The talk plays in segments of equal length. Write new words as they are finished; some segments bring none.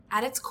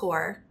At its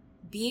core,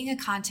 being a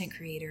content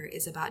creator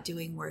is about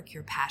doing work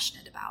you're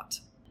passionate about.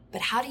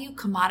 But how do you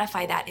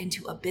commodify that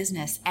into a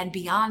business and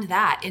beyond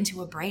that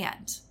into a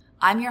brand?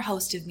 I'm your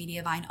host of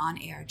Mediavine On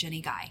Air,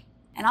 Jenny Guy.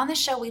 And on this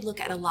show, we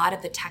look at a lot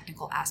of the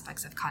technical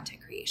aspects of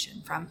content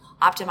creation, from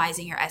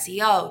optimizing your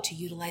SEO to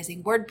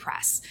utilizing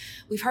WordPress.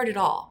 We've heard it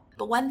all.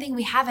 But one thing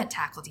we haven't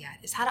tackled yet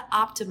is how to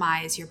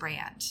optimize your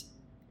brand.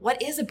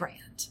 What is a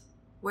brand?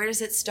 Where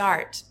does it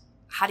start?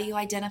 How do you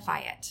identify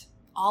it?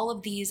 All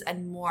of these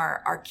and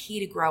more are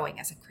key to growing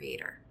as a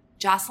creator.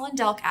 Jocelyn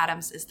Delk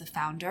Adams is the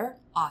founder,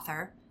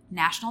 author,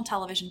 national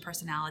television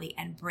personality,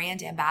 and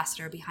brand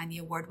ambassador behind the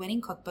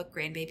award-winning cookbook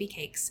Grandbaby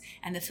Cakes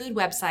and the food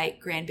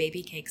website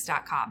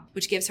grandbabycakes.com,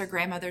 which gives her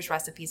grandmother's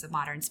recipes a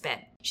modern spin.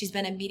 She's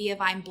been a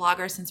Mediavine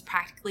blogger since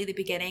practically the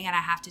beginning, and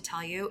I have to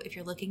tell you, if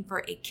you're looking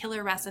for a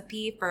killer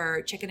recipe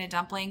for chicken and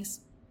dumplings,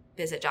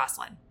 visit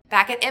Jocelyn.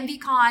 Back at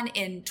MVCon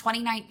in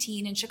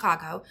 2019 in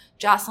Chicago,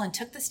 Jocelyn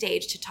took the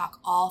stage to talk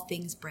all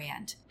things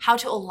brand, how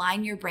to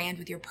align your brand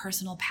with your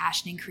personal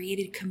passion and create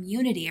a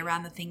community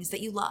around the things that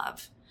you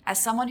love.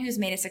 As someone who's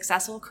made a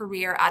successful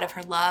career out of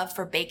her love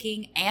for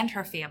baking and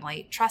her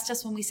family, trust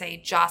us when we say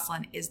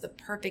Jocelyn is the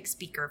perfect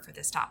speaker for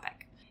this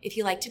topic. If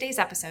you liked today's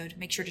episode,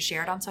 make sure to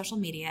share it on social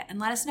media and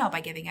let us know by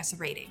giving us a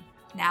rating.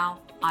 Now,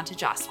 on to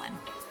Jocelyn.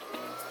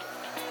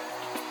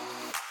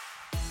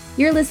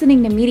 You're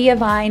listening to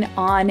Mediavine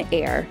On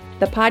Air,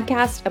 the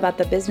podcast about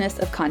the business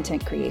of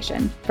content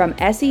creation, from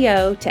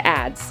SEO to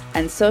ads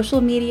and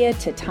social media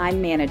to time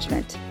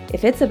management.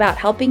 If it's about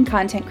helping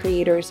content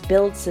creators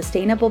build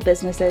sustainable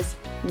businesses,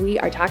 we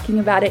are talking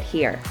about it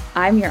here.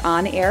 I'm your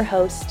on-air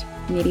host,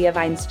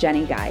 Mediavine's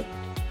Jenny Guy.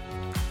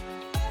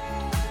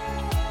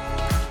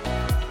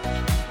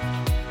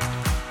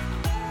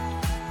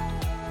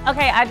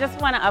 Okay, I just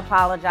want to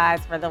apologize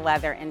for the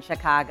weather in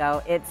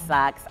Chicago. It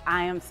sucks.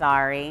 I am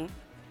sorry.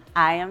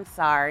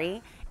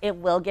 It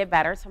will get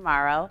better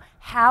tomorrow.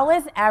 How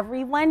is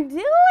everyone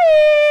doing?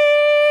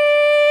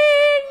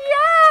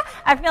 Yeah.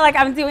 I feel like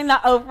I'm doing the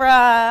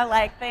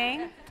Oprah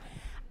thing.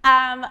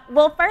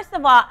 Well, first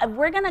of all,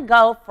 we're going to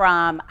go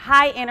from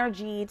high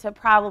energy to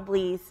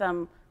probably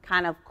some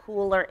kind of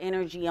cooler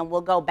energy, and we'll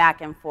go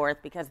back and forth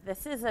because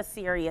this is a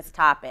serious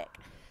topic.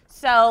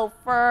 So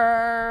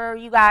for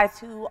you guys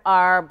who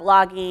are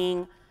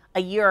blogging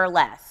a year or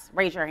less,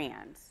 raise your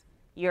hands.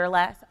 Year or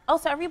less? Oh,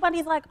 so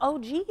everybody's like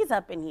OGs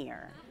up in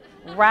here,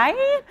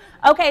 right?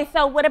 Okay,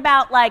 so what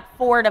about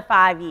 4 to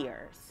 5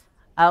 years?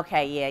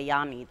 Okay, yeah,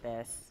 y'all need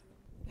this.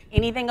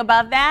 Anything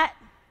above that?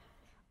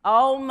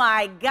 Oh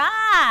my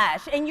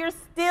gosh, and you're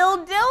still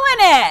doing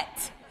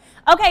it.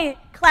 Okay,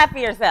 clap for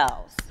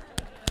yourselves.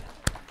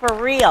 For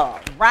real,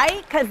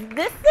 right? Because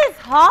this is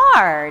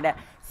hard.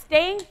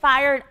 Staying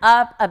fired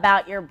up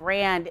about your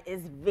brand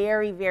is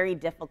very, very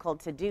difficult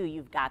to do.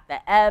 You've got the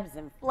ebbs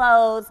and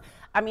flows.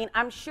 I mean,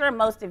 I'm sure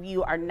most of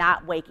you are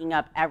not waking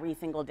up every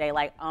single day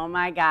like, oh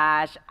my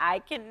gosh, I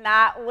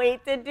cannot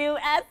wait to do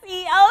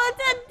SEO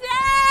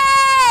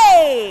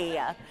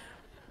today.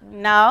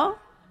 No,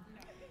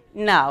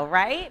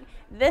 right?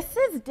 This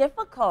is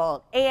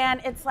difficult. And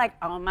it's like,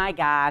 oh my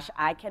gosh,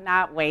 I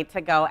cannot wait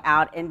to go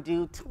out and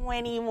do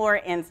 20 more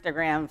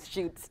Instagram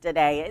shoots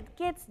today. It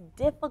gets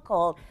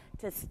difficult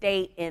to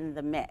stay in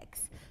the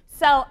mix.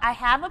 So I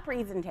have a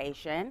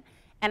presentation,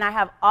 and I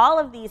have all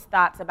of these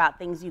thoughts about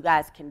things you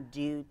guys can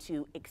do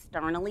to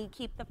externally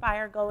keep the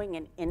fire going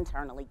and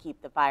internally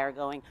keep the fire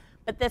going.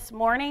 But this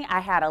morning,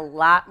 I had a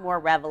lot more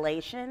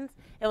revelations.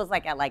 It was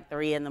at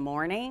 3 in the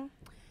morning,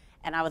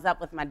 and I was up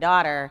with my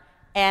daughter,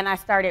 and I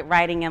started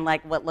writing in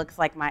what looks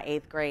like my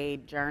 8th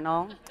grade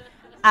journal.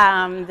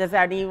 Does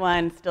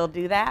anyone still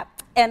do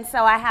that? And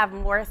so I have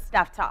more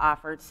stuff to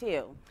offer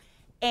too.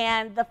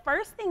 And the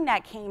first thing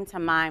that came to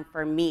mind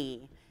for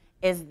me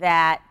is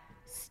that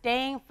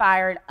staying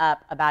fired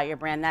up about your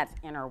brand, that's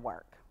inner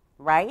work,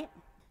 right?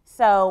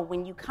 So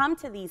when you come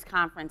to these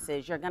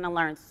conferences, you're going to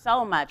learn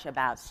so much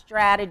about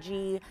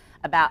strategy,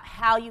 about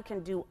how you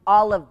can do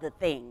all of the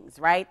things,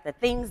 right? The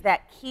things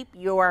that keep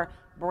your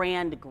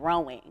brand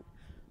growing.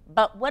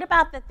 But what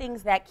about the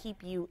things that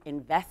keep you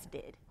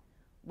invested?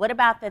 What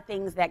about the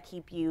things that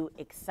keep you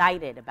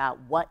excited about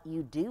what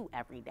you do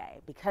every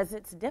day? Because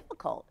it's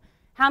difficult.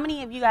 How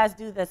many of you guys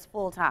do this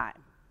full time?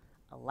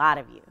 A lot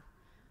of you.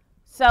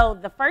 So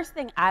the first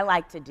thing I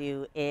like to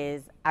do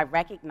is I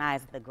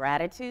recognize the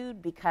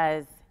gratitude,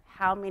 because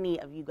how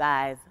many of you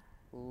guys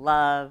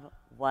love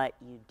what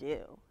you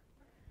do?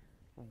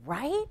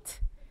 Right?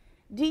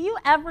 Do you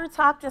ever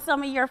talk to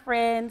some of your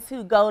friends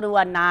who go to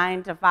a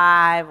 9 to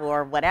 5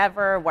 or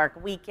whatever,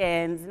 work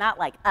weekends, not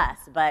like us,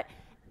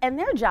 and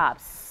their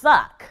jobs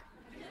suck?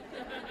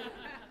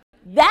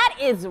 That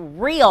is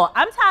real.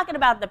 I'm talking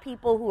about the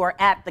people who are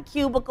at the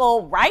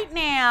cubicle right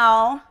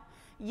now,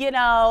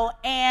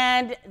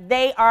 and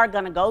they are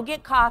going to go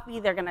get coffee.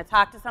 They're going to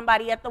talk to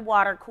somebody at the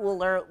water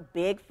cooler,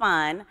 big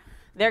fun.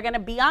 They're going to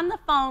be on the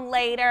phone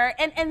later,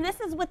 and this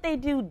is what they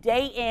do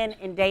day in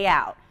and day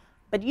out.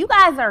 But you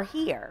guys are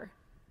here,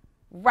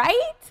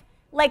 right?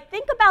 Like,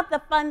 think about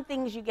the fun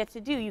things you get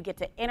to do. You get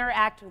to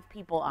interact with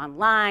people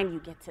online. You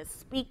get to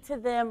speak to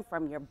them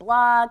from your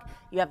blog.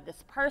 You have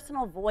this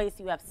personal voice.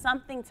 You have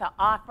something to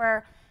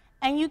offer.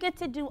 And you get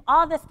to do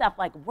all this stuff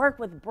like work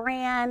with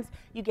brands.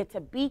 You get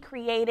to be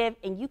creative.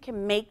 And you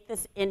can make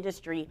this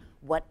industry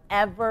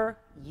whatever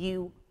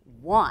you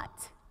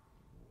want.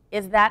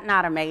 Is that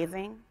not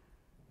amazing?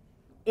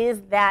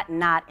 Is that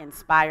not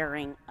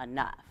inspiring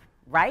enough,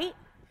 right?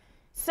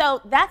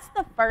 So that's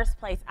the first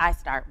place I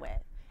start with.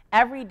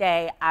 Every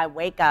day I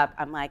wake up,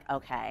 I'm like,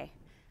 okay,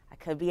 I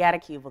could be at a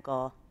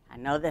cubicle. I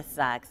know this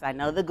sucks. I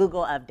know the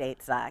Google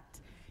update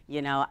sucked.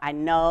 You know, I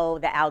know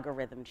the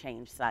algorithm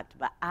change sucked,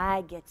 but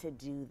I get to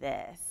do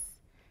this.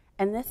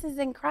 And this is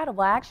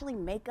incredible. I actually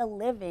make a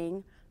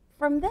living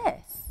from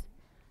this.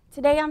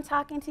 Today I'm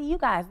talking to you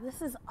guys.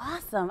 This is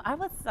awesome. I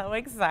was so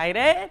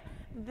excited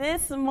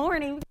this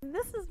morning.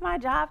 This is my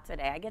job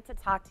today. I get to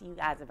talk to you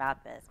guys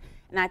about this.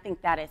 And I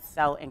think that is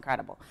so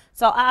incredible.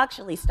 So I'll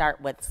actually start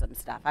with some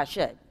stuff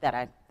that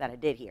I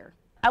did here.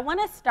 I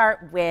want to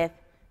start with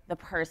the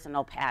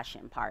personal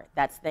passion part.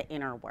 That's the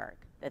inner work,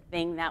 the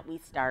thing that we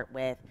start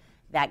with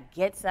that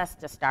gets us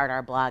to start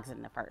our blogs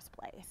in the first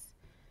place.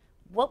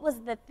 What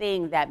was the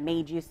thing that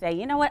made you say,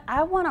 you know what,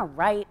 I want to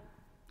write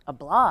a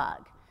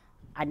blog?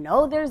 I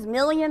know there's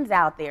millions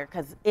out there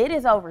because it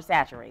is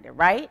oversaturated,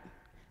 right?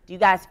 Do you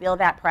guys feel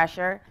that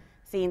pressure,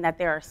 seeing that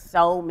there are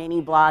so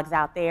many blogs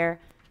out there?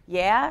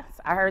 Yeah,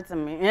 I heard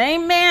some,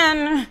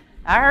 amen.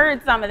 I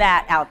heard some of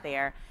that out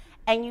there.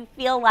 And you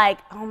feel like,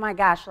 oh my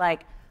gosh,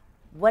 like,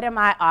 what am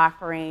I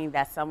offering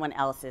that someone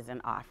else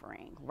isn't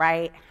offering,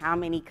 right? How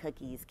many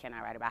cookies can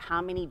I write about?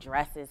 How many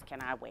dresses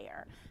can I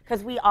wear?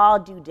 Because we all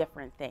do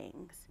different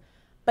things.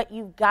 But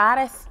you've got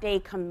to stay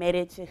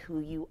committed to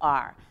who you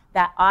are.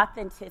 That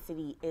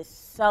authenticity is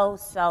so,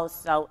 so,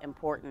 so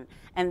important.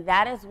 And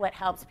that is what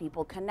helps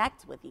people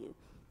connect with you.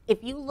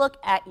 If you look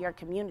at your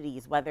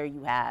communities, whether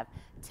you have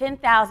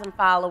 10,000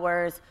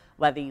 followers,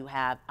 whether you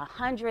have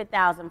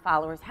 100,000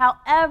 followers,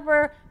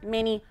 however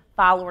many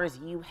followers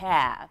you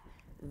have,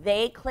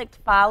 they clicked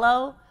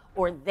follow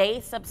or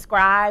they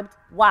subscribed.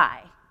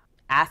 Why?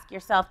 Ask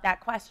yourself that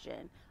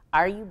question.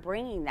 Are you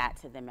bringing that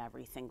to them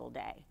every single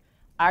day?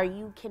 Are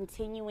you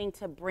continuing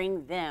to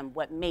bring them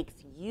what makes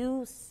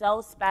you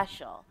so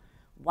special?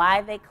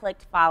 Why they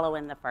clicked follow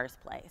in the first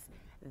place?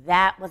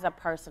 That was a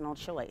personal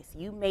choice.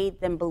 You made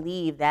them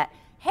believe that,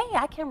 hey,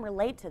 I can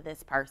relate to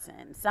this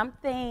person.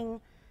 Something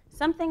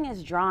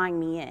is drawing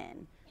me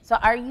in. So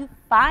are you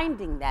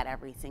finding that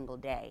every single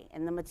day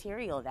in the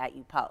material that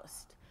you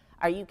post?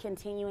 Are you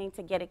continuing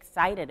to get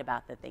excited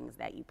about the things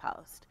that you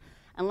post?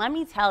 And let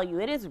me tell you,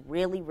 it is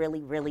really,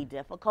 really, really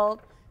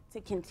difficult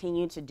to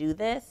continue to do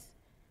this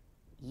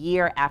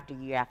year after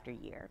year after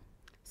year.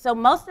 So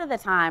most of the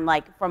time,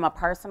 like from a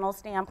personal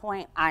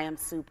standpoint, I am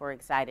super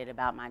excited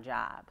about my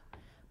job.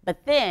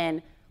 But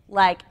then,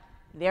 like,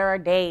 there are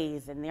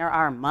days and there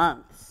are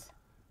months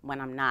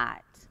when I'm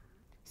not.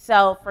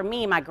 So for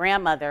me, my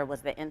grandmother was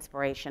the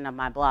inspiration of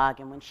my blog.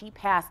 And when she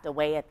passed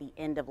away at the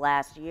end of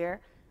last year,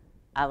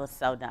 I was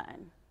so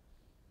done.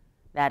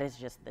 That is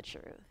just the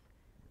truth.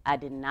 I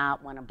did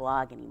not want to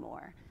blog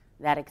anymore.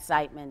 That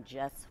excitement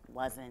just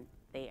wasn't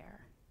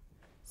there.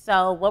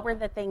 So what were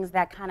the things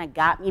that kind of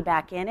got me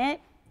back in it?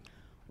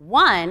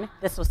 One,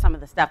 this was some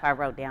of the stuff I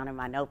wrote down in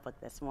my notebook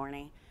this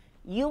morning.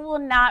 You will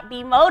not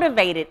be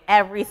motivated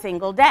every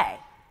single day.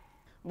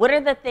 What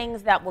are the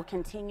things that will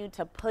continue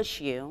to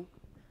push you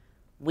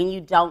when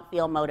you don't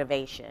feel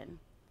motivation?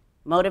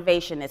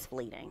 Motivation is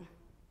fleeting.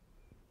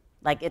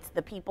 Like, it's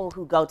the people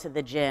who go to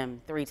the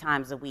gym 3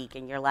 times a week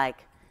and you're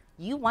like,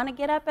 you want to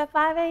get up at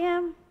 5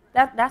 a.m.?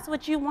 That's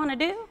what you want to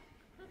do?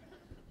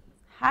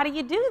 How do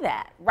you do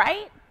that,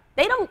 right?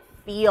 They don't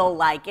feel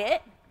like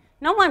it.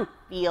 No one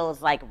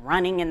feels like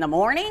running in the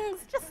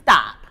mornings. Just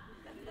stop.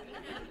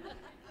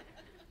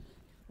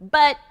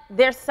 But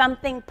there's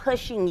something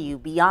pushing you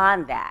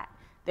beyond that.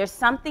 There's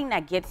something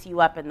that gets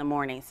you up in the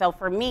morning. So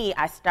for me,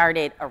 I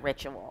started a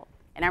ritual.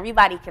 And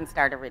everybody can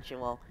start a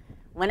ritual.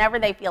 Whenever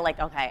they feel like,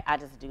 okay, I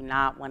just do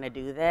not want to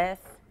do this,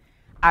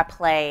 I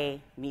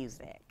play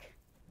music.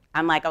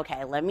 I'm like,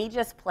 okay, let me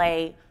just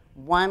play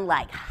one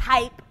like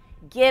hype,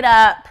 get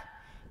up,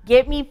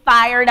 get me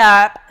fired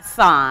up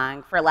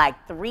song for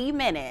like 3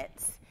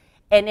 minutes.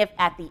 And if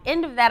at the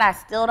end of that I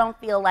still don't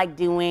feel like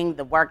doing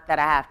the work that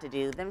I have to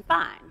do, then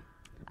fine.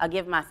 I'll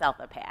give myself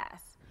a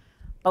pass.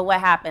 But what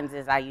happens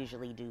is I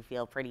usually do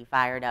feel pretty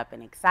fired up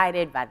and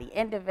excited by the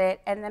end of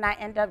it, and then I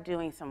end up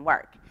doing some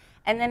work.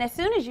 And then as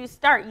soon as you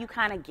start, you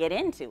kind of get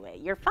into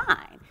it. You're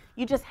fine.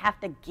 You just have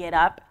to get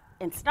up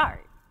and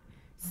start.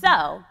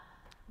 So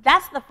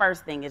that's the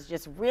first thing, is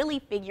just really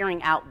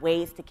figuring out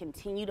ways to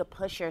continue to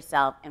push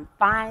yourself and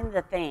find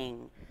the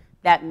thing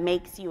that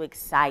makes you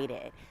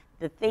excited,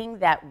 the thing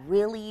that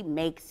really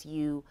makes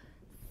you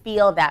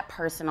feel that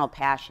personal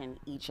passion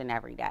each and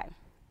every day.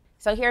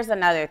 So here's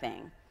another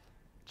thing.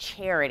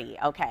 Charity,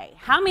 okay.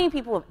 How many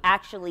people have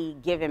actually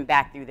given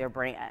back through their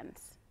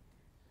brands?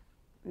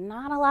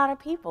 Not a lot of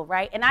people,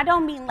 right? And I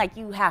don't mean like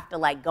you have to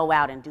like go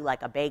out and do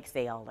like a bake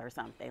sale or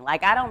something.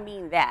 Like, I don't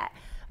mean that.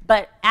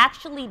 But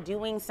actually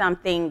doing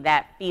something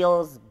that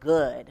feels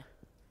good.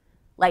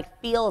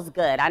 Like, feels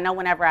good. I know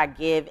whenever I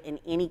give in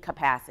any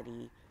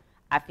capacity,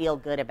 I feel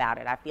good about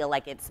it. I feel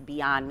like it's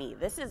beyond me.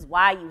 This is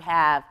why you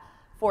have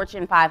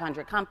Fortune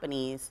 500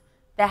 companies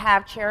that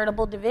have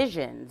charitable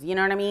divisions. You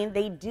know what I mean?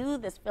 They do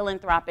this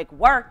philanthropic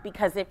work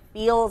because it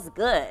feels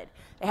good.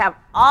 They have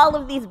all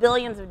of these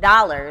billions of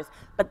dollars,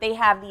 but they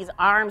have these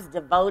arms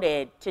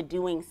devoted to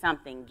doing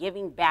something,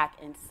 giving back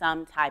in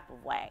some type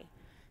of way.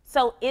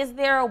 So is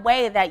there a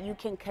way that you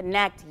can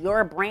connect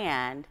your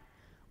brand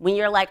when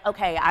you're like,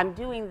 okay, I'm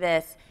doing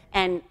this,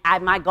 and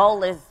my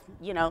goal is,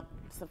 you know,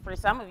 so for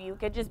some of you, it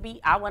could just be,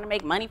 I want to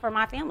make money for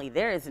my family.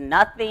 There is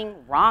nothing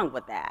wrong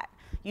with that.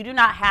 You do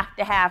not have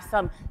to have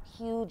some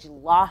huge,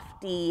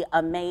 lofty,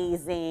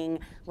 amazing,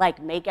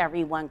 like make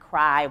everyone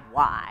cry,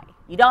 why?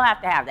 You don't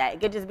have to have that.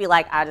 It could just be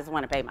like, I just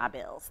want to pay my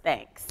bills,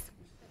 thanks.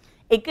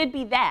 It could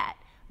be that.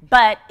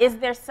 But is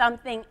there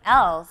something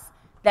else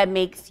that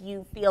makes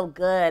you feel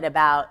good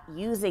about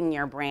using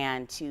your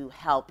brand to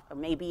help? Or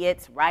maybe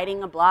it's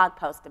writing a blog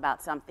post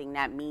about something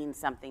that means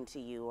something to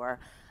you, or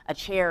a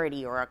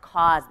charity or a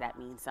cause that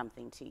means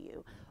something to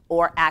you,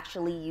 or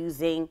actually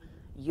using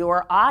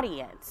your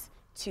audience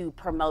to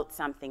promote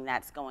something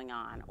that's going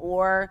on,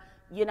 or,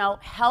 you know,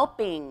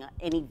 helping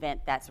an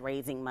event that's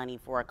raising money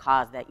for a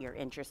cause that you're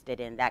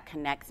interested in that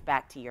connects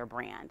back to your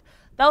brand.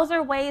 Those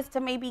are ways to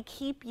maybe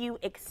keep you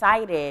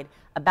excited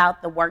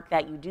about the work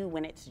that you do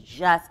when it's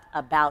just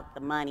about the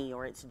money,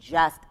 or it's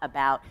just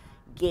about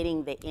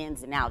getting the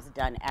ins and outs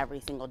done every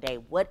single day.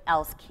 What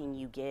else can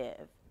you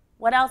give?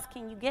 What else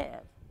can you give?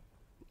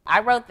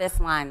 I wrote this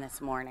line this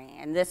morning,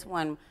 and this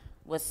one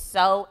was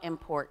so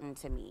important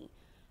to me.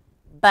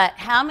 But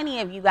how many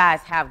of you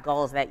guys have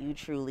goals that you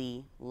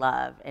truly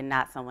love and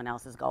not someone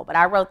else's goal? But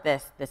I wrote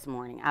this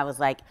morning. I was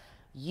like,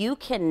 you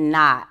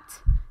cannot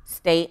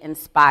stay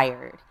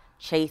inspired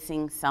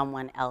chasing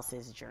someone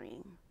else's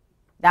dream.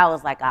 That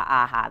was like a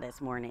aha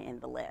this morning in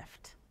the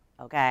lift,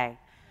 okay?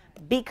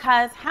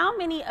 Because how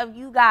many of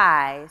you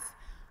guys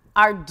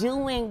are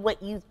doing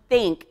what you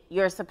think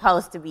you're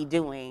supposed to be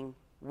doing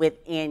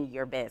within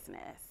your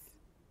business?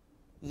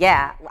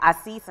 Yeah, I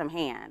see some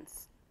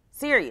hands.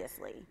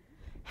 Seriously.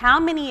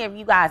 How many of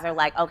you guys are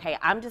like, okay,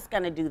 I'm just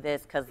going to do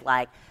this because,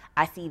 like,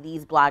 I see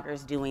these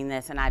bloggers doing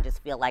this, and I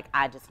just feel like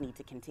I just need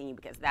to continue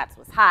because that's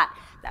what's hot.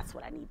 That's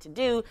what I need to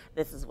do.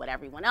 This is what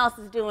everyone else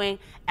is doing.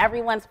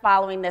 Everyone's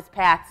following this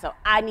path, so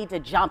I need to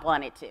jump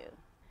on it too.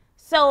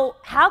 So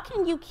how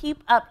can you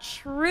keep up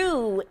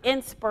true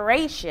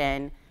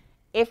inspiration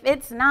if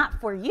it's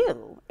not for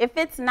you, if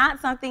it's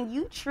not something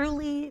you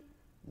truly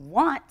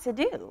want to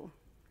do?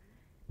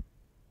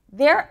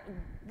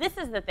 This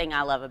is the thing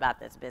I love about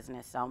this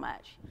business so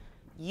much.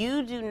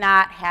 You do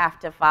not have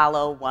to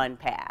follow one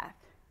path,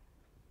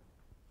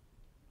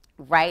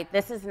 right?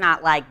 This is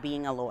not like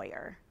being a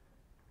lawyer.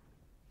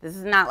 This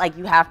is not like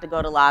you have to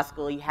go to law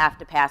school, you have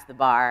to pass the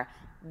bar.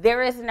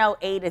 There is no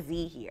A to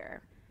Z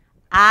here.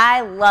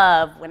 I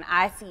love when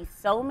I see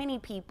so many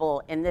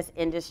people in this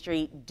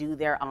industry do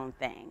their own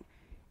thing,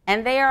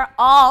 and they are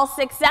all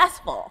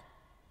successful.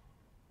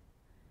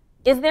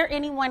 Is there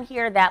anyone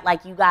here that,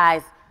 like, you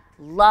guys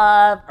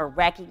love or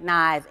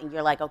recognize and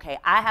you're like, okay,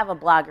 I have a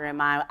blogger in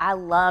mind. I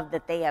love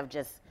that they have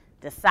just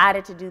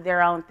decided to do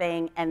their own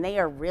thing and they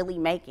are really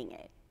making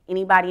it?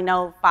 Anybody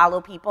know,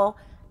 follow people?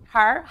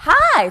 Her?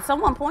 Hi,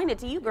 someone pointed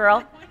to you,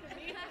 girl.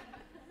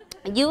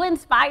 You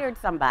inspired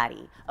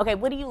somebody. Okay,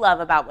 what do you love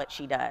about what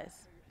she does?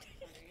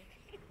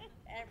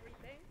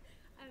 Everything.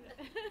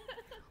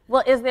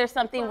 Well, is there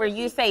something where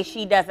you say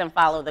she doesn't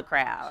follow the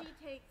crowd?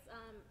 She takes,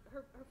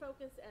 her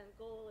focus and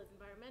goal is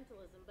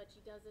environmentalism, but she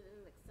does it in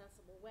an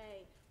accessible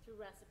way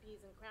through recipes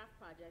and craft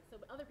projects. So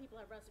other people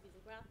have recipes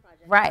and craft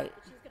projects. Right.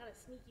 But she's got a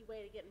sneaky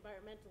way to get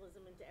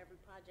environmentalism into every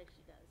project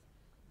she does.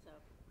 So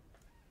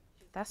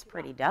That's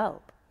pretty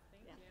dope.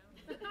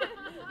 yeah.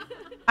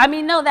 I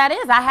mean, no, that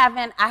is. I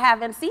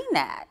haven't seen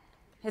that.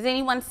 Has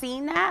anyone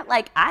seen that?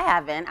 Like, I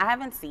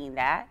haven't seen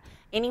that.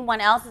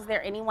 Anyone else? Is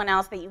there anyone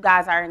else that you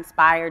guys are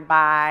inspired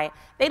by?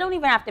 They don't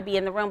even have to be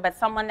in the room, but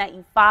someone that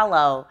you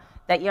follow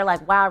that you're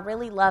like, wow, I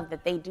really love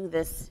that they do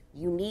this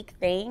unique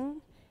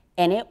thing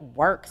and it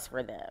works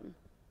for them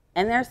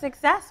and they're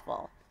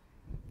successful.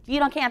 If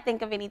you can't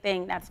think of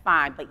anything, that's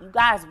fine, but you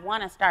guys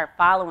want to start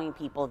following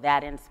people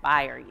that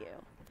inspire you.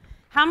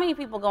 How many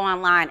people go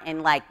online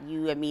and, like,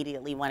 you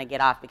immediately want to get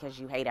off because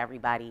you hate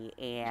everybody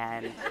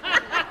and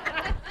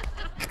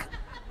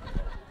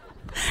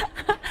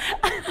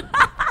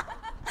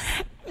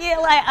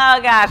you're like, oh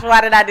gosh,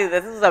 why did I do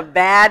this? This is a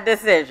bad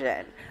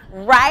decision,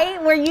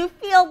 right? Where you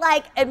feel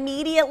like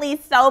immediately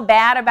so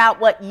bad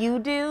about what you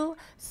do,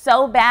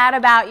 so bad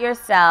about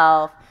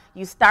yourself.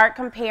 You start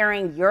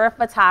comparing your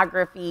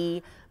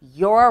photography,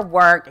 your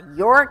work,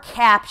 your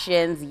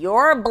captions,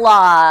 your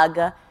blog,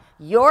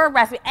 your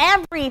recipe,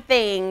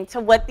 everything to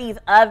what these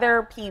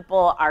other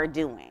people are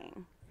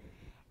doing.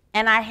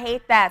 And I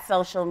hate that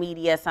social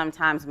media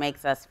sometimes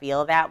makes us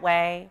feel that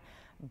way.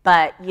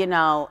 But, you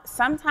know,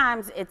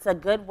 sometimes it's a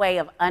good way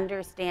of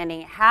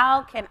understanding,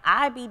 how can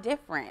I be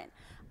different?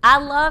 I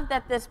love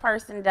that this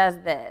person does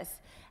this.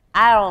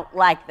 I don't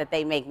like that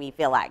they make me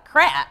feel like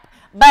crap,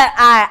 but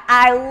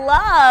I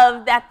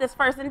love that this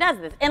person does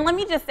this. And let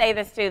me just say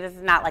this too, this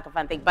is not like a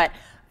fun thing, but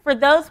for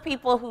those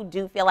people who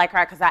do feel like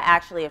crap, because I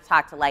actually have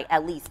talked to like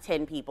at least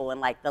 10 people in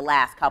like the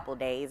last couple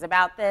days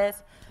about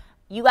this,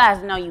 you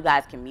guys know you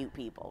guys can mute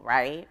people,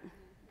 right?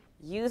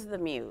 Use the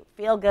mute.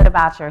 Feel good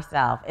about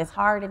yourself. It's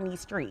hard in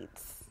these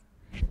streets.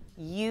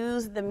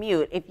 Use the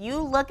mute. If you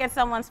look at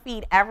someone's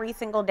feed every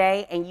single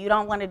day and you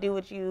don't want to do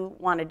what you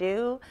want to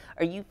do,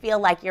 or you feel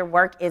like your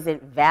work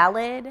isn't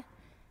valid,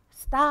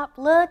 stop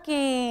looking,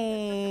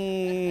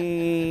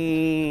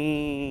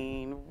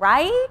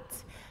 right?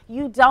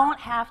 You don't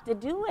have to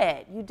do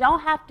it. You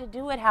don't have to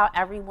do it how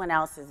everyone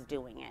else is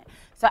doing it.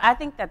 So I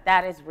think that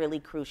that is really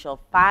crucial,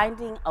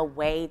 finding a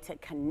way to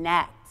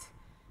connect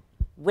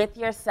with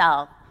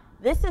yourself.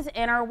 This is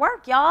inner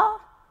work,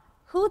 y'all.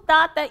 Who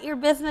thought that your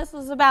business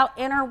was about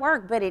inner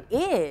work? But it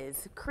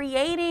is.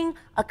 Creating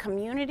a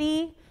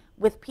community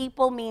with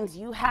people means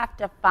you have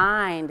to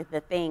find the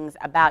things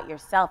about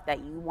yourself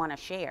that you want to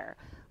share.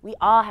 We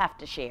all have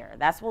to share.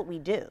 That's what we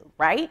do,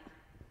 right?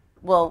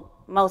 Well,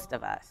 most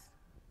of us.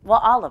 Well,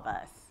 all of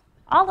us.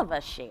 All of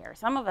us share.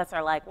 Some of us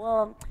are like,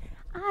 well,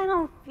 I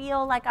don't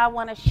feel like I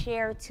want to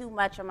share too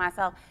much of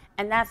myself,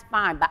 and that's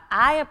fine. But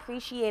I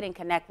appreciate and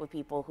connect with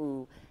people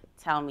who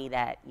tell me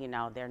that, you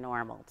know, they're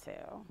normal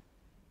too.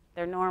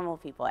 They're normal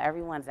people.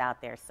 Everyone's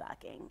out there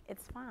sucking.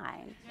 It's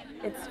fine.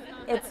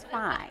 It's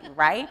fine,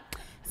 right?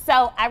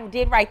 So I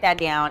did write that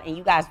down, and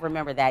you guys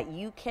remember that.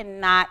 You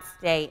cannot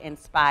stay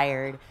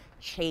inspired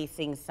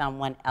chasing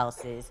someone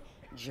else's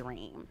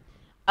dream.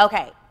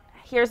 Okay,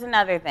 here's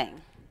another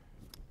thing.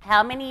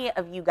 How many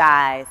of you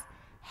guys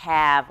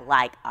have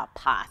like a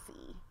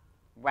posse,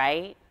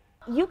 right?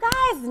 You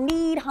guys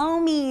need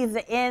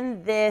homies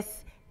in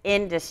this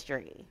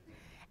industry.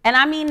 And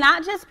I mean,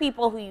 not just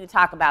people who you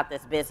talk about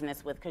this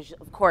business with, because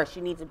of course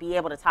you need to be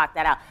able to talk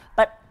that out,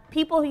 but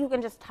people who you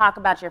can just talk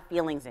about your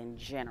feelings in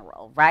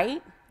general,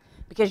 right?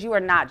 Because you are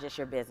not just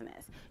your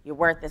business. Your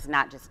worth is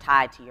not just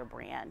tied to your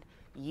brand.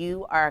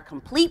 You are a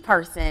complete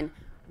person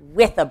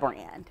with a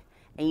brand,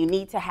 and you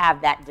need to have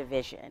that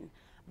division.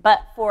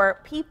 But for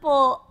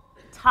people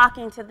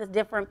talking to the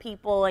different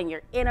people, and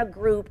you're in a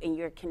group and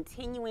you're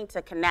continuing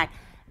to connect,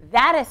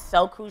 that is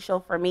so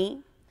crucial for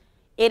me.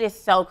 It is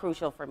so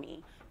crucial for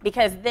me.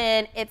 Because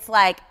then it's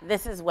like,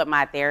 this is what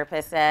my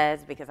therapist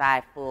says, because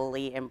I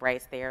fully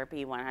embrace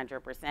therapy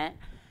 100%.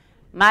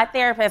 My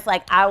therapist,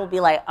 like, I will be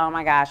like, oh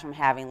my gosh, I'm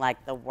having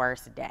like the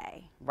worst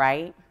day,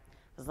 right?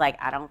 It's like,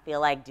 I don't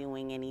feel like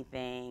doing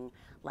anything.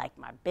 Like,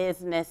 my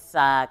business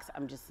sucks.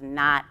 I'm just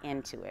not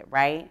into it,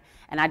 right?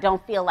 And I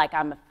don't feel like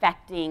I'm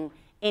affecting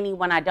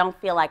anyone. I don't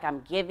feel like I'm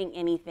giving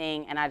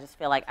anything. And I just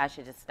feel like I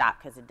should just stop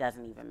because it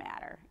doesn't even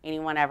matter.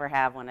 Anyone ever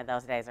have one of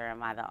those days, or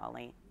am I the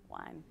only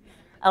one?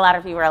 A lot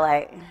of people are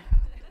like,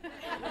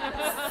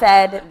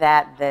 said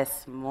that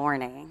this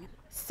morning.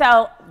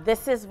 So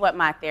this is what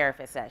my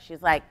therapist says.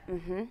 She's like,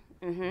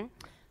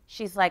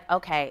 She's like,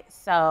 okay,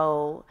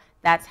 so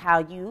that's how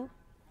you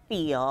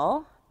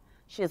feel.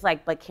 She's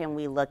like, but can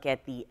we look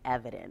at the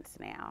evidence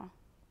now?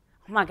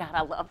 Oh my God,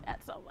 I love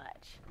that so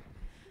much.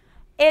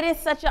 It is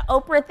such an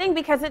Oprah thing,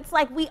 because it's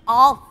like we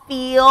all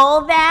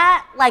feel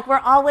that. Like, we're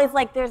always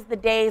like, there's the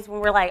days when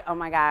we're like, oh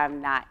my God,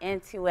 I'm not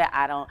into it.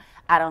 I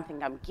don't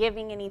think I'm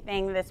giving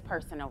anything. This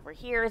person over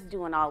here is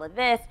doing all of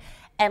this.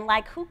 And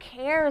like, who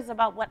cares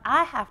about what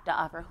I have to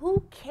offer?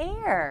 Who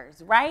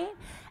cares, right?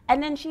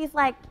 And then she's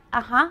like,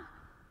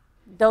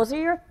 those are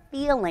your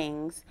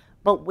feelings,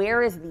 but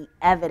where is the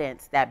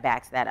evidence that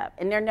backs that up?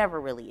 And there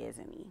never really is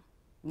any.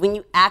 When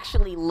you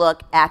actually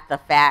look at the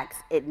facts,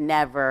 it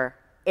never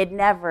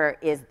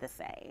is the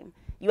same.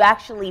 You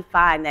actually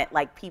find that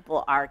like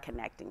people are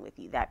connecting with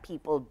you, that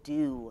people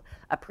do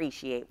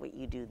appreciate what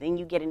you do. Then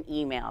you get an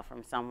email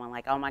from someone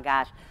like, oh my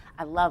gosh,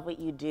 I love what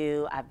you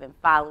do. I've been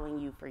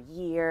following you for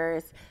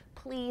years.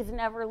 Please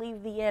never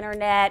leave the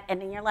internet. And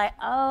then you're like,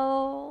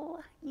 oh,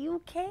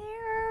 you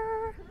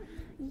care.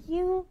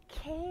 You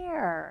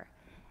care.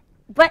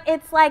 But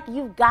it's like,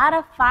 you've got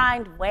to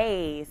find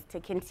ways to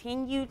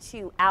continue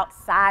to,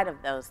 outside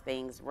of those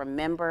things,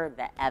 remember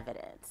the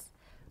evidence.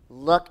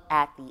 Look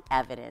at the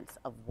evidence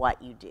of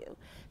what you do.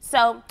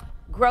 So,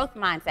 growth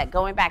mindset,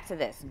 going back to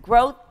this,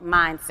 growth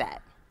mindset.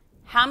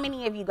 How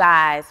many of you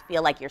guys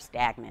feel like you're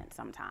stagnant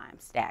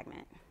sometimes?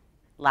 Stagnant.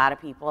 A lot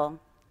of people?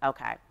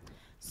 Okay.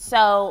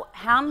 So,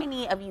 how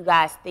many of you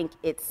guys think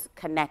it's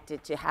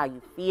connected to how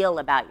you feel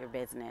about your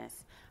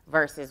business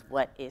versus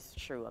what is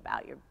true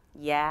about your,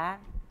 yeah?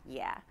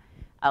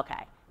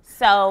 Okay.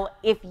 So,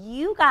 if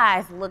you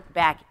guys look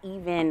back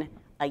even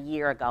a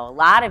year ago, a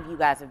lot of you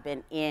guys have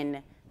been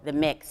in the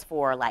mix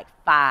for like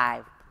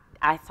 5,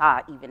 I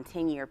saw even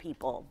 10-year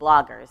people,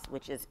 bloggers,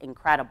 which is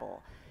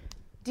incredible.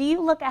 Do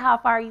you look at how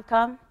far you've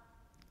come?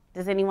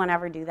 Does anyone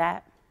ever do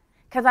that?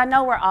 Because I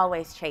know we're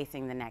always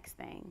chasing the next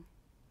thing.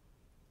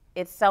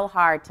 It's so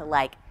hard to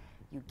like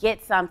You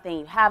get something,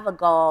 you have a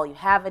goal, you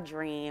have a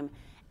dream,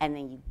 and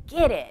then you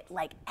get it.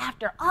 Like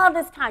after all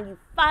this time, you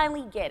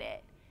finally get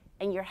it,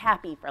 and you're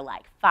happy for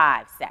like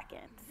 5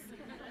 seconds.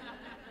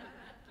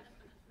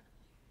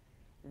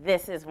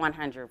 This is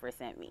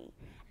 100% me.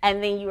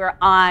 And then you are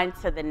on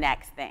to the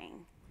next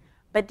thing.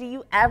 But do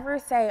you ever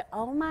say,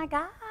 oh my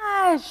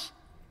gosh,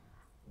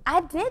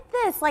 I did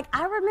this. Like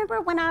I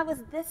remember when I was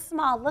this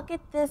small, look at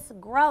this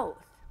growth.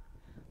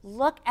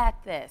 Look at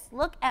this.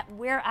 Look at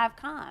where I've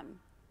come.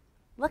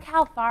 Look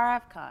how far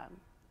I've come.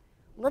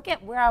 Look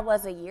at where I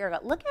was a year ago.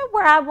 Look at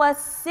where I was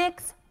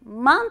 6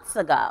 months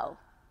ago.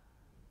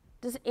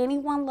 Does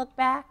anyone look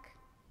back?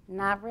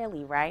 Not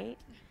really, right?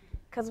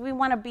 Because we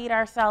want to beat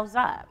ourselves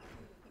up.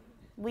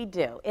 We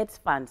do. It's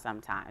fun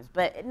sometimes,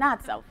 but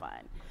not so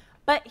fun.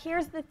 But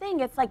here's the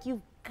thing. It's like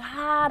you've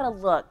got to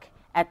look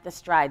at the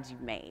strides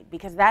you've made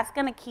because that's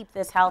going to keep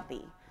this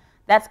healthy.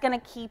 That's going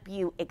to keep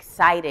you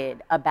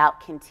excited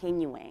about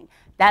continuing.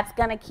 That's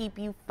going to keep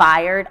you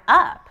fired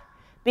up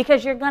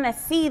because you're going to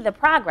see the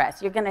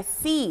progress. You're going to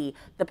see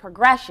the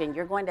progression.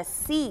 You're going to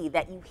see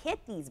that you hit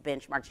these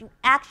benchmarks. You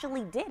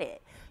actually did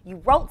it.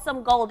 You wrote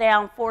some goal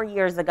down 4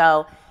 years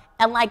ago,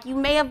 and like you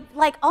may have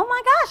like, oh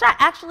my gosh, I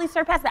actually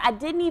surpassed it. I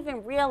didn't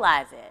even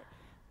realize it.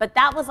 But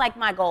that was like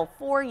my goal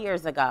 4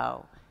 years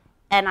ago,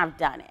 and I've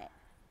done it.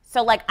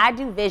 So like I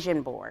do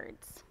vision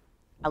boards.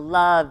 I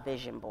love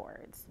vision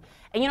boards.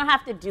 And you don't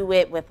have to do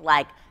it with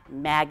like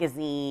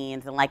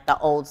magazines and like the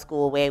old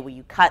school way where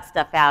you cut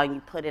stuff out and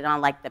you put it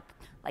on like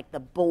the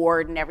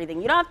board and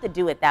everything. You don't have to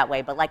do it that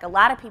way, but like a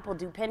lot of people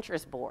do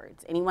Pinterest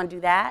boards. Anyone do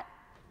that?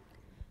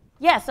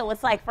 Yeah, so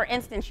it's like, for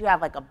instance, you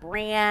have like a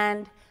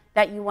brand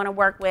that you want to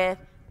work with.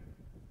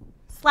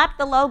 Slap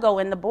the logo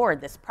in the board,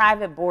 this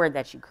private board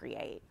that you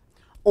create.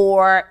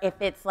 Or if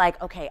it's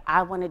like, okay,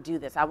 I want to do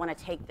this. I want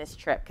to take this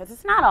trip. Because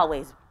it's not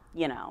always,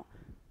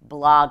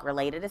 blog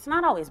related. It's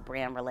not always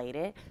brand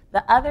related.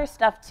 The other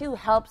stuff too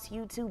helps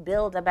you to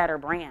build a better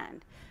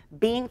brand.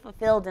 Being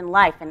fulfilled in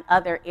life in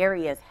other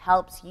areas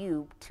helps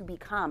you to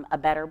become a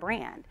better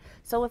brand.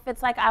 So if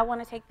it's like, I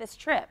want to take this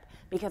trip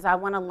because I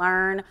want to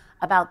learn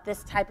about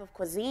this type of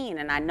cuisine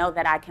and I know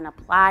that I can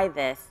apply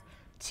this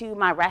to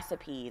my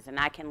recipes and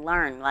I can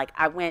learn. Like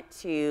I went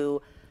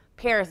to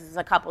Paris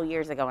a couple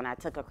years ago and I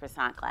took a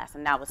croissant class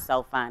and that was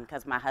so fun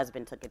because my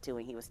husband took it too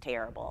and he was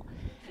terrible.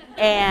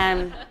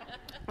 And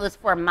it was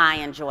for my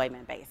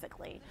enjoyment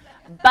basically.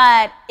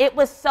 But it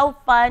was so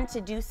fun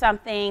to do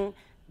something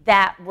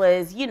that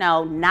was,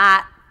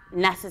 not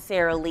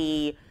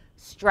necessarily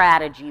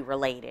strategy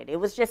related. It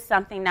was just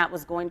something that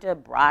was going to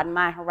broaden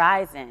my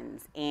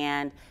horizons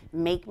and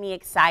make me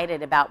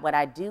excited about what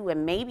I do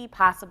and maybe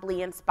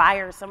possibly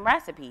inspire some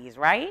recipes,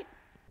 right?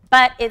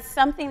 But it's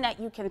something that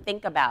you can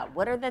think about.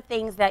 What are the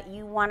things that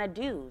you want to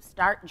do?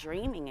 Start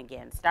dreaming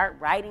again. Start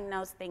writing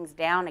those things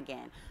down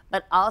again.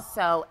 But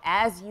also,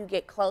 as you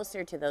get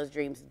closer to those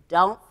dreams,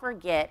 don't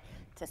forget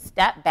to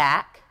step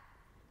back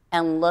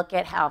and look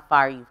at how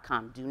far you've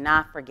come. Do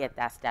not forget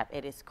that step.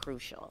 It is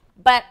crucial.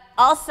 But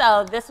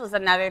also, this was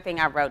another thing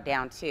I wrote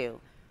down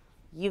too.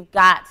 You've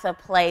got to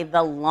play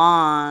the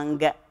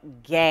long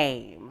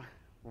game,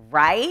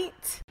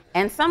 right?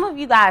 And some of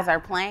you guys are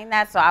playing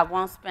that, so I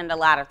won't spend a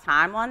lot of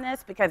time on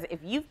this because if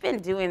you've been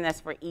doing this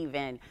for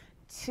even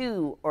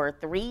 2 or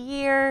 3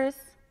 years,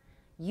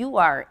 you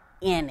are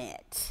in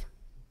it.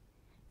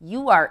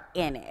 You are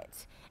in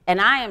it. And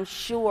I am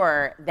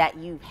sure that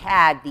you've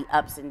had the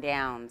ups and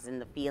downs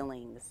and the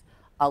feelings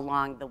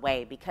along the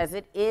way because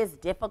it is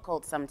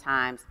difficult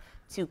sometimes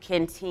to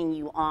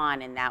continue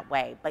on in that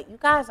way. But you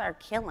guys are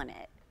killing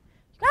it.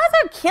 You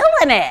guys are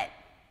killing it.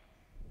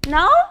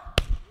 No?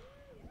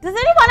 Does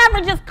anyone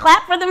ever just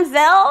clap for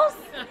themselves?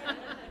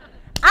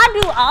 I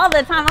do all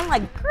the time. I'm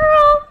like,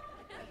 girl,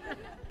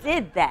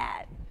 did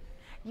that.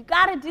 You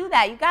got to do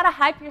that. You got to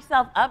hype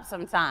yourself up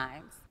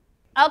sometimes.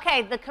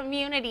 Okay, the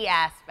community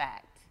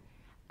aspect.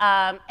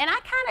 And I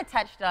kind of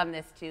touched on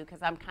this too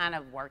because I'm kind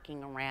of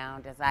working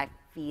around as I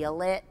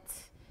feel it,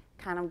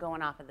 kind of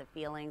going off of the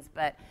feelings.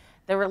 But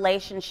the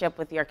relationship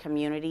with your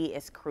community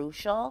is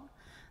crucial.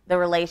 The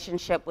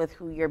relationship with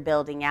who you're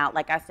building out.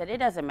 Like I said, it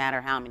doesn't matter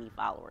how many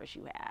followers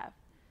you have.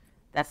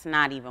 That's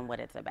not even what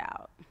it's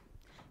about.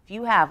 If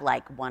you have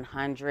like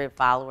 100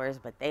 followers,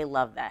 but they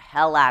love the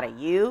hell out of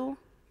you,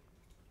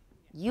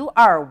 you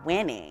are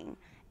winning.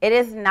 It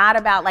is not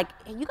about like,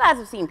 you guys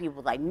have seen people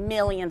with like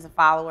millions of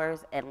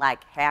followers and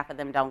like half of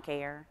them don't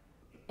care.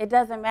 It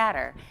doesn't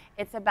matter.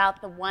 It's about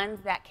the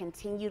ones that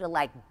continue to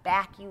like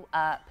back you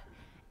up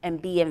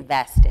and be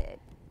invested.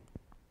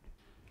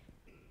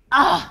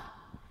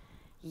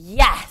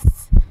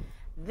 Yes.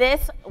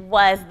 This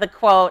was the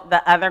quote,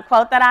 the other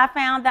quote that I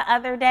found the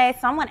other day.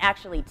 Someone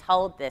actually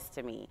told this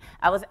to me.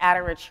 I was at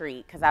a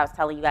retreat because I was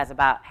telling you guys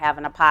about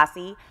having a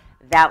posse.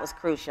 That was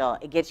crucial.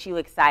 It gets you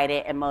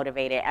excited and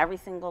motivated. Every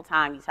single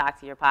time you talk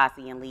to your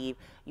posse and leave,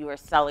 you are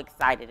so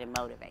excited and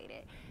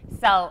motivated.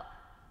 So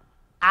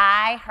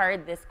I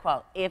heard this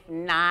quote, if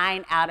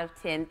 9 out of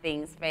 10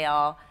 things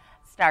fail,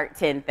 start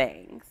 10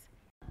 things.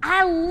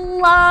 I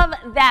love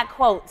that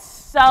quote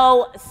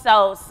so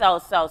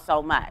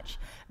much.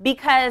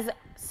 Because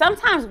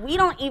sometimes we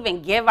don't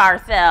even give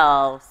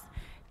ourselves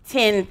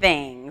 10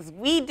 things.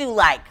 We do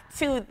like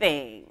 2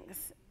 things.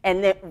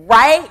 And then,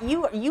 right,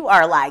 you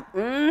are like,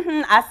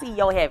 I see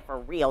your head for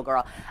real,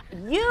 girl.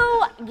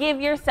 You give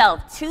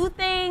yourself 2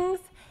 things,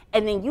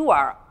 and then you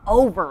are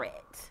over it.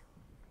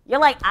 You're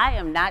like, I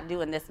am not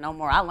doing this no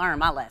more. I learned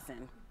my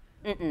lesson.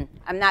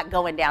 I'm not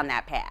going down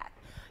that path.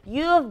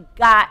 You've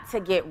got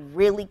to get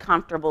really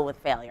comfortable with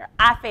failure.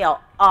 I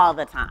fail all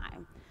the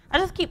time. I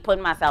just keep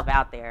putting myself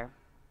out there.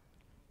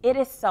 It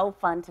is so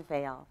fun to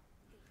fail.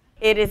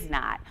 It is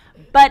not.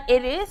 But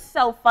it is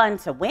so fun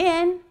to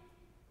win.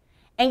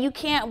 And you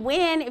can't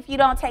win if you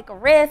don't take a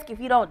risk, if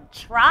you don't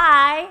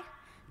try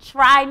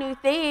new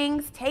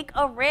things, take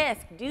a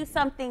risk, do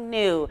something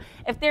new.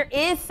 If there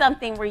is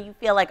something where you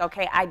feel like,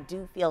 okay, I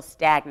do feel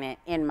stagnant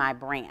in my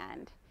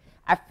brand.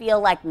 I feel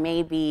like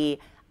maybe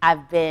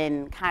I've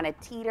been kind of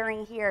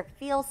teetering here. It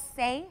feels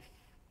safe.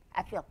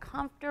 I feel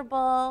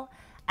comfortable.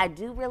 I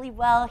do really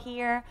well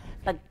here.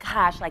 But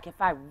gosh, like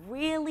if I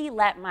really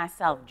let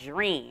myself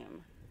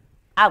dream,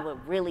 I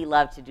would really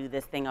love to do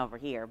this thing over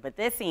here, but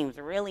this seems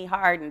really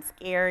hard and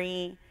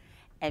scary,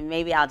 and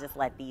maybe I'll just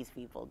let these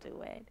people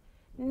do it.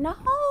 No.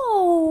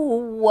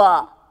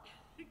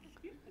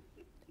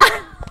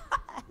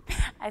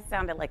 I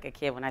sounded like a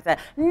kid when I said,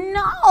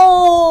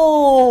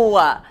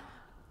 no.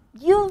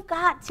 You've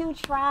got to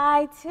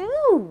try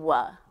too.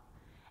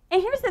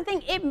 And here's the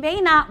thing, it may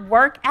not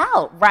work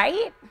out,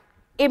 right?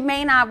 It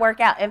may not work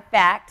out. In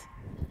fact,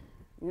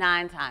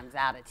 9 times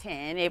out of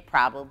 10, it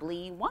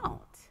probably won't.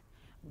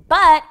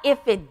 But if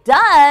it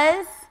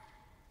does,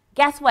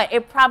 guess what?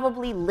 It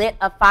probably lit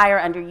a fire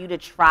under you to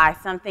try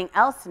something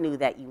else new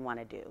that you want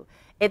to do.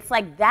 It's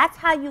like that's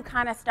how you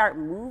kind of start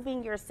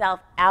moving yourself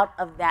out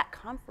of that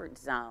comfort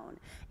zone.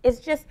 It's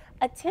just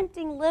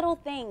attempting little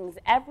things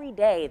every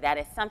day that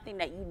is something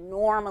that you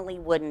normally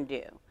wouldn't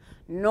do.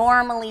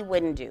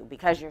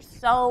 Because you're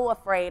so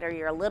afraid or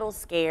you're a little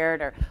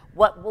scared or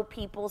what will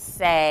people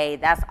say?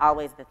 That's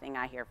always the thing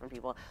I hear from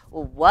people.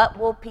 Well, what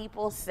will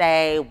people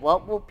say?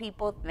 What will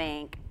people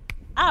think?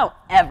 I don't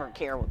ever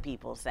care what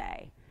people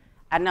say.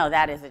 I know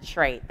that is a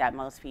trait that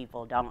most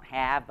people don't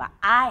have, but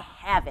I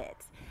have it.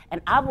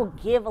 And I will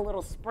give a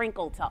little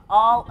sprinkle to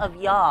all of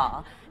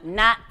y'all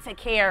not to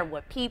care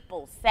what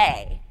people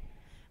say.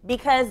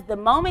 Because the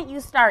moment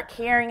you start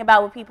caring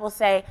about what people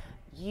say,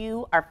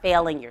 you are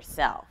failing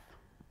yourself.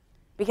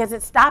 Because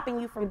it's stopping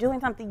you from doing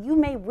something you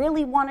may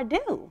really want to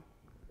do.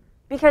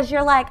 Because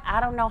you're like,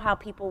 I don't know how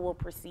people will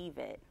perceive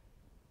it.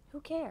 Who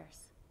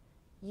cares?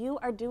 You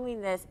are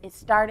doing this. It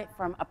started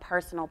from a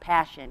personal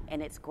passion,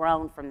 and it's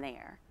grown from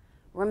there.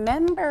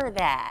 Remember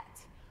that.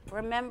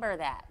 Remember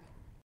that.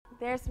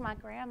 There's my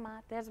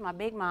grandma. There's my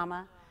big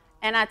mama.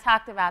 And I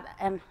talked about,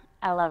 and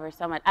I love her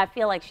so much. I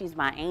feel like she's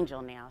my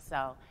angel now.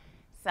 So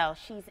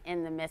she's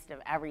in the midst of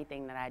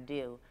everything that I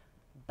do.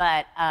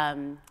 But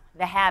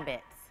the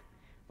habits.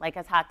 Like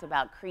I talked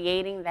about,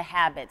 creating the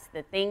habits,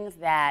 the things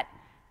that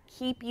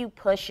keep you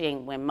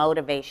pushing when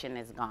motivation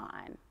is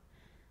gone.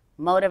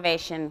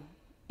 Motivation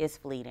is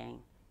fleeting.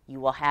 You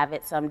will have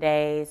it some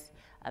days,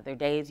 other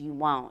days you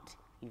won't.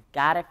 You've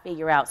got to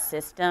figure out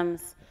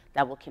systems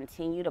that will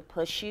continue to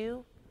push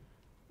you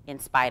in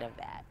spite of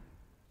that.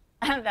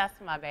 That's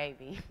my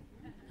baby.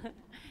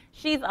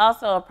 She's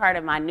also a part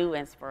of my new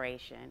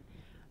inspiration.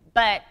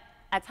 But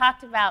I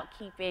talked about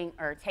taking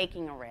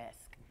a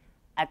risk.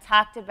 I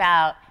talked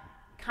about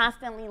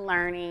constantly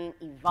learning,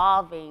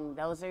 evolving.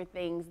 Those are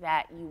things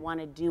that you want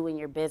to do in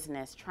your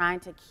business, trying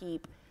to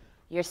keep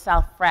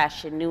yourself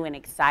fresh and new and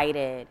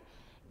excited.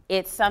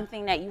 It's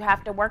something that you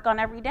have to work on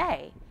every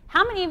day.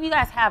 How many of you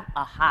guys have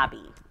a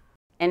hobby?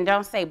 And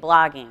don't say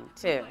blogging,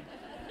 too.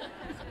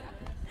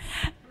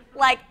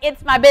 Like,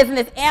 it's my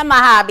business and my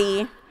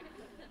hobby.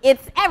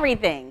 It's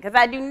everything, because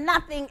I do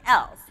nothing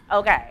else.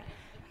 Okay.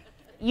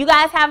 You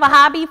guys have a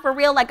hobby for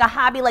real? Like a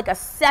hobby, like a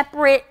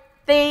separate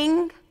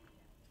thing?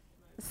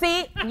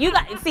 See,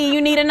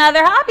 you need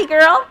another hobby,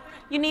 girl.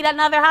 You need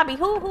another hobby.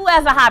 Who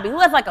has a hobby? Who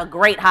has like a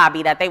great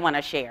hobby that they want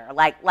to share?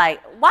 Like, why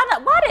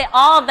did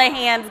all the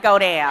hands go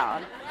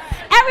down?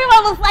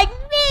 Everyone was like,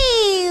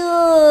 me.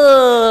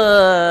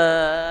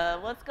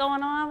 What's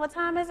going on? What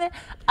time is it?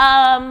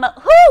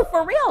 Who,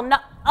 for real? No.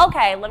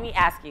 Okay, let me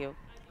ask you.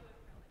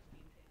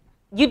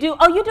 You do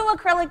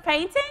acrylic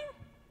painting?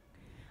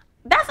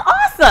 That's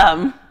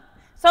awesome.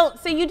 So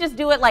you just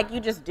do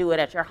it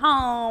at your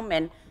home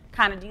and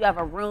kind of, do you have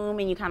a room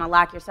and you kind of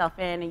lock yourself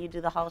in and you do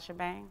the whole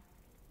shebang?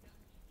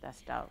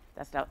 That's dope.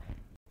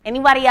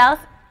 Anybody else?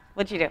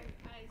 What you do? I sing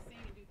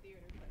and do theater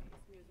plays,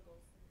 musicals.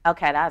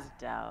 Okay, that's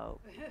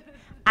dope.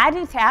 I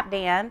do tap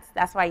dance.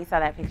 That's why you saw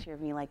that picture of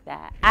me like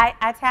that.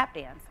 I tap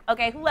dance.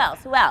 Okay, who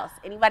else?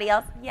 Anybody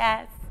else?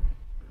 Yes.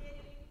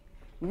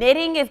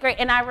 Knitting is great.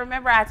 And I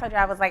remember I told you,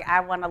 I was like, I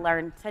want to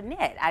learn to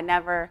knit. I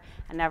never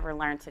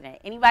learned to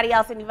knit. Anybody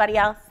else?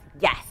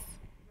 Yes.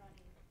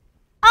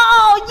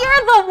 Oh,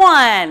 you're the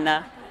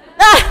one.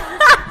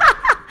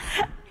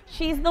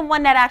 She's the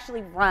one that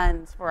actually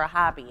runs for a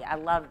hobby. I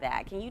love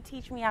that. Can you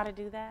teach me how to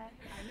do that?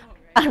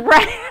 I know, right?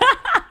 Right.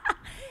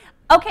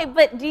 Okay,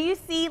 but do you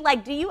see,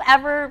 like, do you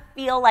ever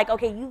feel like,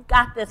 okay, you've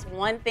got this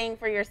one thing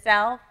for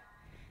yourself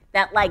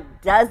that,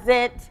 like,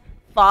 doesn't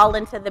fall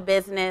into the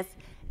business,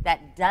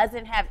 that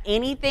doesn't have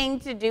anything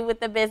to do with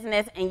the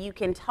business, and you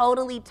can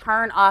totally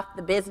turn off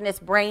the business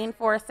brain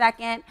for a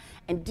second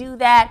and do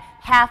that,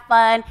 have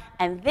fun,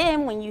 and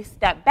then when you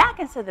step back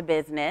into the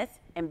business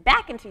and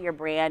back into your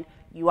brand,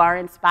 you are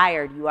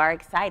inspired, you are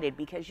excited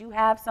because you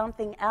have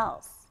something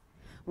else.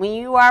 When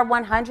you are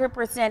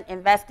 100%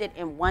 invested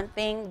in one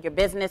thing, your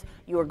business,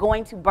 you are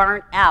going to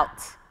burn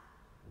out.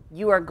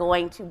 You are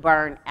going to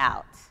burn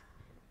out.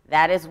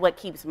 That is what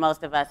keeps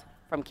most of us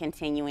from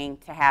continuing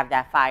to have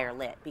that fire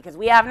lit because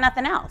we have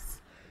nothing else.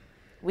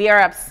 We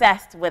are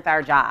obsessed with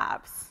our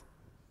jobs.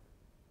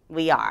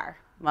 We are.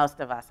 Most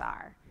of us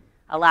are.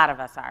 A lot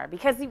of us are.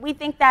 Because we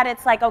think that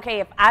it's like,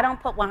 okay, if I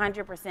don't put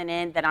 100%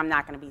 in, then I'm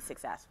not going to be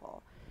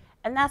successful.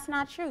 And that's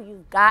not true.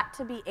 You've got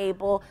to be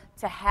able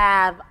to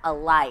have a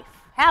life.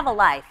 Have a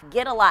life.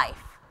 Get a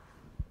life.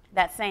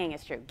 That saying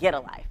is true. Get a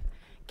life.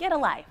 Get a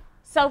life.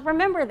 So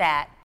remember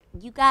that.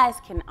 You guys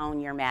can own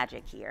your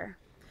magic here.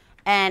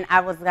 And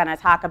I was going to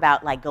talk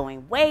about like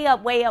going way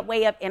up, way up,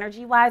 way up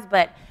energy-wise,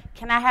 but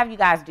can I have you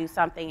guys do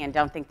something, and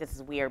don't think this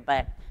is weird,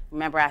 but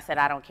remember I said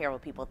I don't care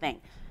what people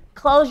think.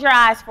 Close your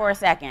eyes for a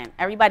second.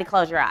 Everybody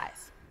close your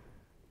eyes.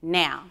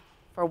 Now,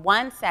 for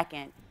 1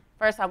 second,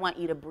 first I want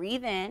you to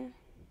breathe in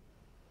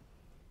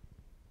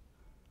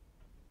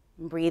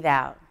and breathe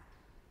out.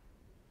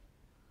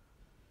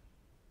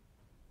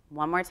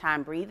 One more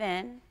time, breathe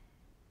in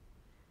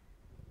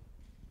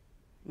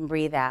and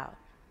breathe out.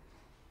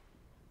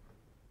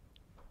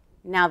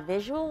 Now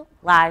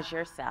visualize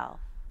yourself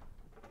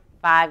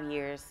 5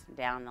 years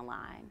down the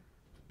line.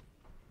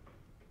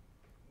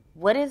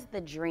 What is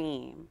the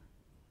dream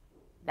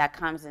that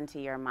comes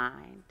into your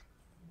mind?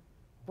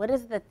 What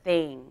is the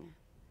thing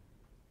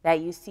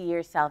that you see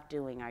yourself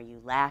doing? Are you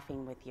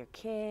laughing with your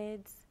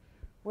kids?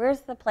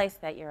 Where's the place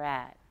that you're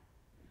at?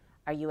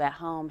 Are you at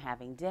home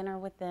having dinner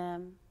with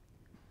them?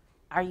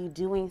 Are you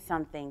doing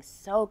something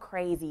so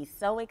crazy,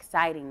 so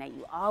exciting that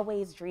you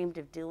always dreamed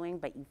of doing,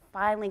 but you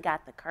finally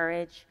got the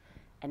courage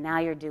and now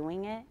you're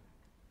doing it?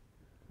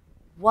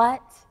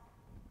 What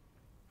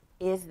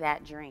is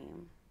that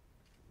dream?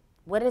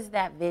 What is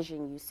that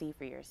vision you see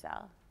for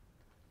yourself?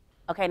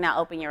 Okay, now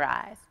open your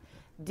eyes.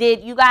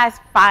 Did you guys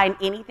find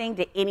anything?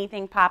 Did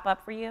anything pop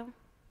up for you?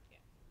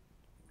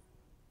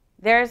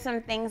 There are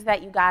some things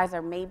that you guys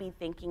are maybe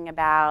thinking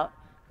about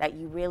that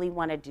you really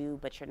want to do,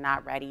 but you're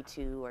not ready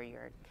to, or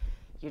you're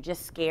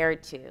just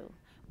scared to.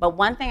 But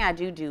one thing I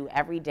do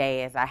every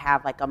day is I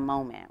have like a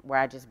moment where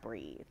I just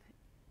breathe.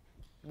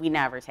 We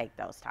never take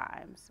those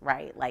times,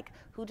 right? Like,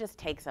 who just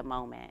takes a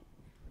moment?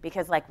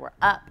 Because like we're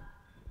up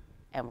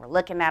and we're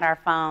looking at our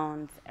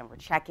phones and we're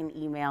checking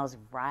emails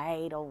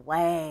right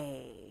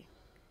away.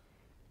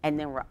 And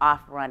then we're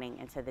off running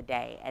into the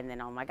day. And then,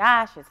 oh my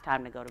gosh, it's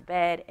time to go to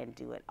bed and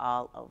do it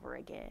all over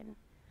again.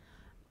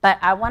 But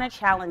I want to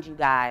challenge you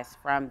guys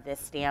from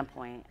this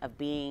standpoint of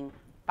being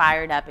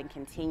fired up and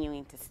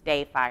continuing to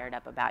stay fired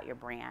up about your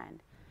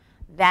brand,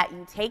 that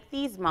you take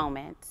these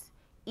moments,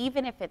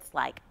 even if it's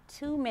like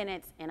 2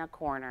 minutes in a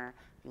corner,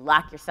 you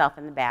lock yourself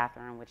in the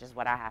bathroom, which is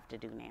what I have to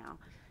do now.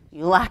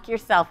 You lock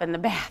yourself in the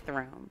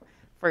bathroom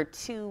for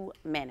 2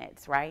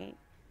 minutes, right?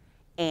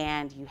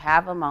 And you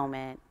have a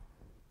moment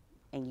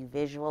and you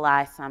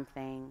visualize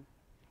something,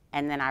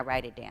 and then I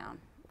write it down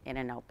in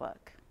a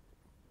notebook.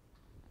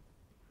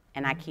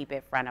 And I keep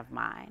it front of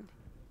mind.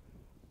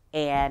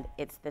 And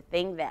it's the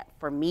thing that,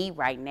 for me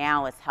right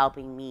now, is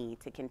helping me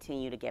to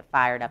continue to get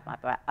fired up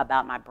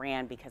about my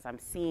brand, because I'm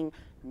seeing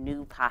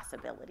new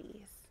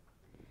possibilities.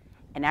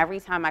 And every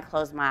time I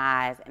close my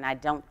eyes and I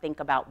don't think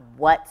about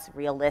what's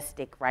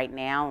realistic right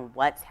now and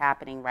what's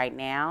happening right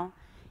now,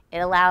 it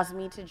allows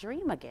me to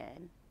dream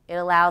again. It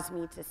allows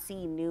me to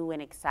see new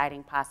and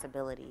exciting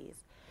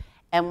possibilities.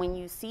 And when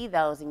you see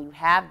those and you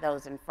have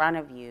those in front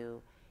of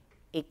you,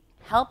 it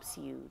helps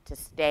you to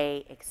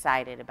stay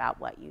excited about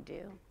what you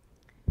do.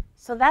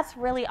 So that's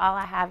really all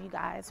I have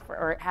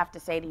to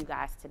say to you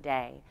guys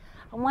today.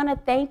 I want to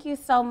thank you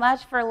so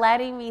much for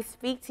letting me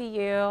speak to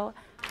you.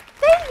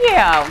 Thank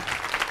you.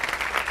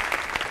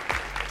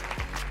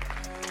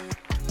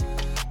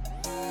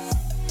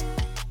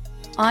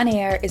 On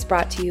Air is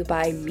brought to you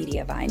by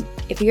Mediavine.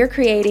 If you're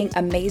creating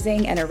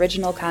amazing and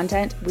original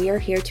content, we are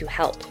here to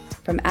help.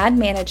 From ad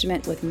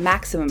management with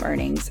maximum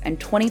earnings and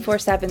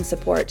 24/7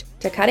 support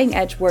to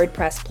cutting-edge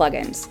WordPress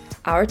plugins,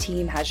 our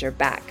team has your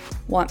back.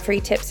 Want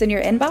free tips in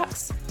your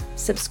inbox?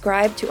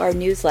 Subscribe to our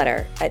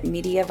newsletter at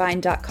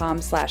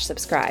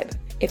mediavine.com/subscribe.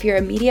 If you're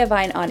a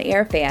Mediavine On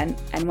Air fan,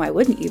 and why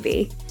wouldn't you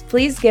be,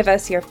 please give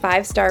us your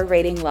 5-star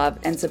rating, love,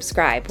 and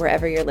subscribe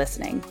wherever you're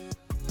listening.